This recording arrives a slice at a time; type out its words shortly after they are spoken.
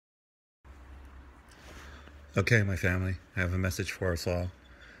Okay, my family, I have a message for us all.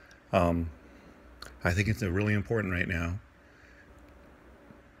 Um, I think it's really important right now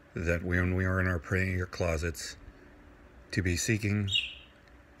that when we are in our prayer closets, to be seeking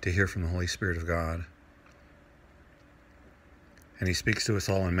to hear from the Holy Spirit of God. And He speaks to us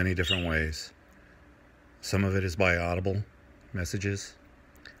all in many different ways. Some of it is by audible messages.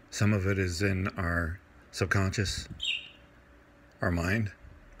 Some of it is in our subconscious, our mind.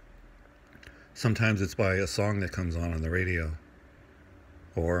 Sometimes it's by a song that comes on the radio,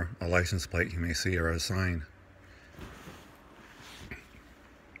 or a license plate you may see, or a sign.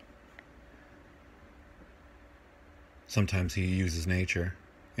 Sometimes He uses nature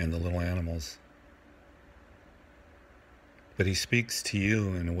and the little animals. But He speaks to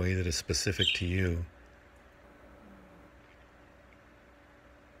you in a way that is specific to you.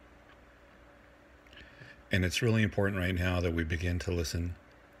 And it's really important right now that we begin to listen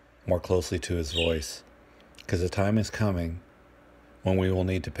more closely to His voice, because the time is coming when we will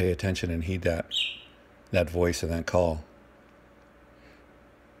need to pay attention and heed that voice and that call.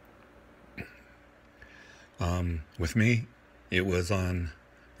 With me, it was on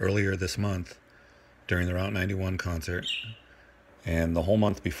earlier this month during the Route 91 concert, and the whole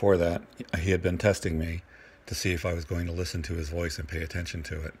month before that, He had been testing me to see if I was going to listen to His voice and pay attention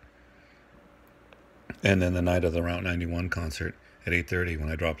to it. And then the night of the Route 91 concert at 8:30, when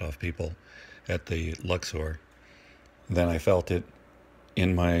I dropped off people at the Luxor, then I felt it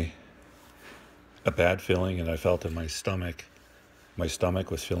in a bad feeling, and I felt in my stomach. My stomach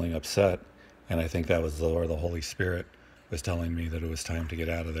was feeling upset, and I think that was the Holy Spirit was telling me that it was time to get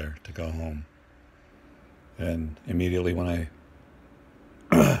out of there, to go home. And immediately when I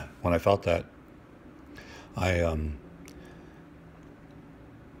when I felt that, I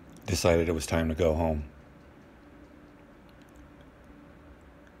decided it was time to go home.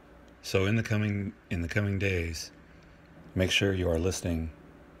 So in the coming days, make sure you are listening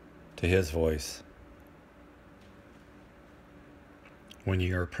to His voice. When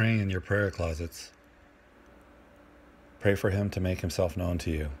you are praying in your prayer closets, pray for Him to make Himself known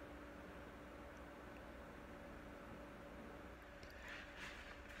to you.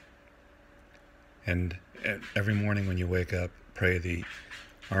 And every morning when you wake up, pray the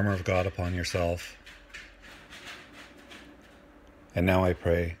armor of God upon yourself. And now I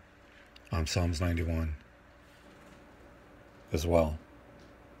pray on Psalms 91 as well,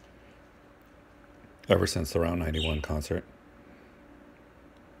 ever since the Route 91 concert.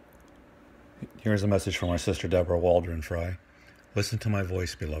 Here's a message from our sister Deborah Waldron Fry. Listen to my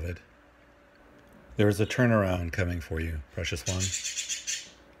voice, beloved. There is a turnaround coming for you, precious one.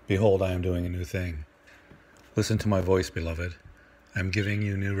 Behold, I am doing a new thing. Listen to my voice, beloved. I am giving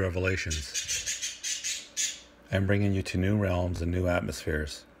you new revelations. I am bringing you to new realms and new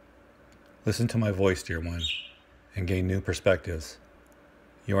atmospheres. Listen to my voice, dear one, and gain new perspectives.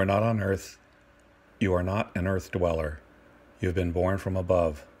 You are not on earth. You are not an earth dweller. You have been born from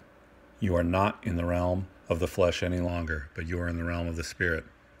above. You are not in the realm of the flesh any longer, but you are in the realm of the Spirit.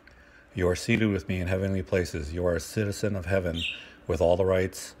 You are seated with me in heavenly places. You are a citizen of heaven with all the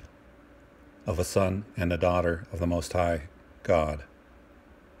rights of a son and a daughter of the Most High God.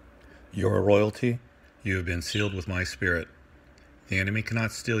 You are royalty. You have been sealed with my Spirit. The enemy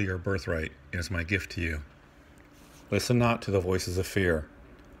cannot steal your birthright. It is my gift to you. Listen not to the voices of fear.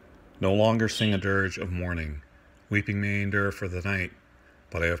 No longer sing a dirge of mourning. Weeping may endure for the night,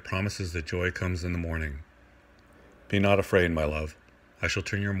 but I have promises that joy comes in the morning. Be not afraid, my love. I shall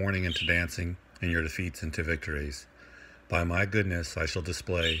turn your mourning into dancing and your defeats into victories. By my goodness I shall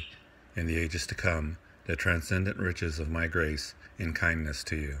display in the ages to come the transcendent riches of my grace in kindness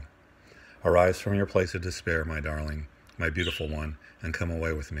to you. Arise from your place of despair, my darling, my beautiful one, and come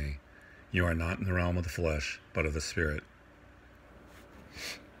away with me. You are not in the realm of the flesh, but of the Spirit.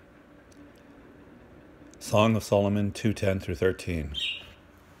 Song of Solomon 2:10-13.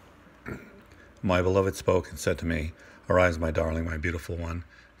 My beloved spoke and said to me, Arise, my darling, my beautiful one.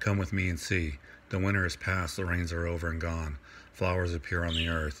 Come with me and see. The winter is past, the rains are over and gone. Flowers appear on the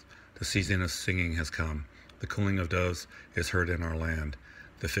earth. The season of singing has come. The cooing of doves is heard in our land.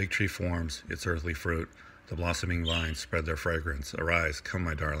 The fig tree forms its earthly fruit. The blossoming vines spread their fragrance. Arise, come,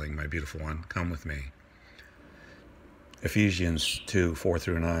 my darling, my beautiful one. Come with me. Ephesians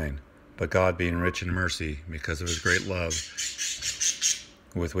 2:4-9. But God, being rich in mercy, because of His great love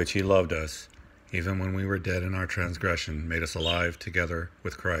with which He loved us, even when we were dead in our transgression, made us alive together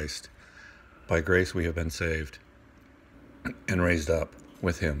with Christ. By grace we have been saved, and raised up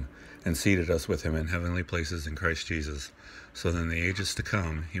with Him, and seated us with Him in heavenly places in Christ Jesus, so that in the ages to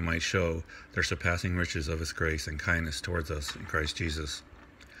come He might show the surpassing riches of His grace and kindness towards us in Christ Jesus.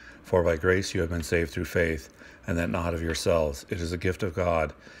 For by grace you have been saved through faith, and that not of yourselves. It is a gift of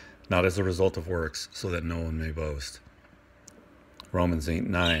God, not as a result of works, so that no one may boast. Romans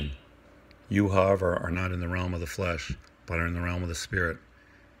 8:9. You, however, are not in the realm of the flesh, but are in the realm of the Spirit.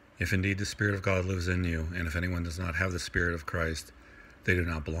 If indeed the Spirit of God lives in you, and if anyone does not have the Spirit of Christ, they do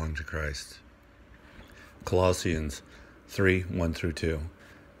not belong to Christ. Colossians 3:1-2.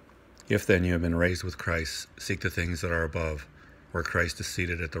 If then you have been raised with Christ, seek the things that are above, where Christ is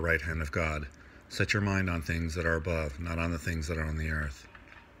seated at the right hand of God. Set your mind on things that are above, not on the things that are on the earth.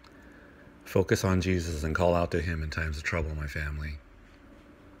 Focus on Jesus and call out to him in times of trouble, my family.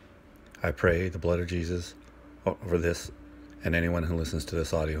 I pray the blood of Jesus over this and anyone who listens to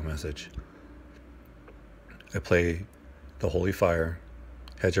this audio message. I pray the holy fire,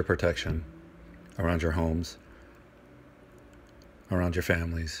 hedge of protection around your homes, around your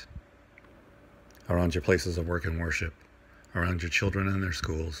families, around your places of work and worship, around your children and their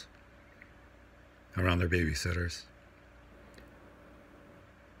schools, around their babysitters,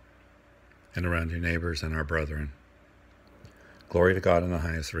 and around your neighbors and our brethren. Glory to God in the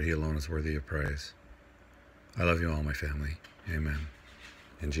highest, for he alone is worthy of praise. I love you all, my family. Amen.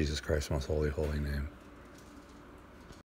 In Jesus Christ's most holy, holy name.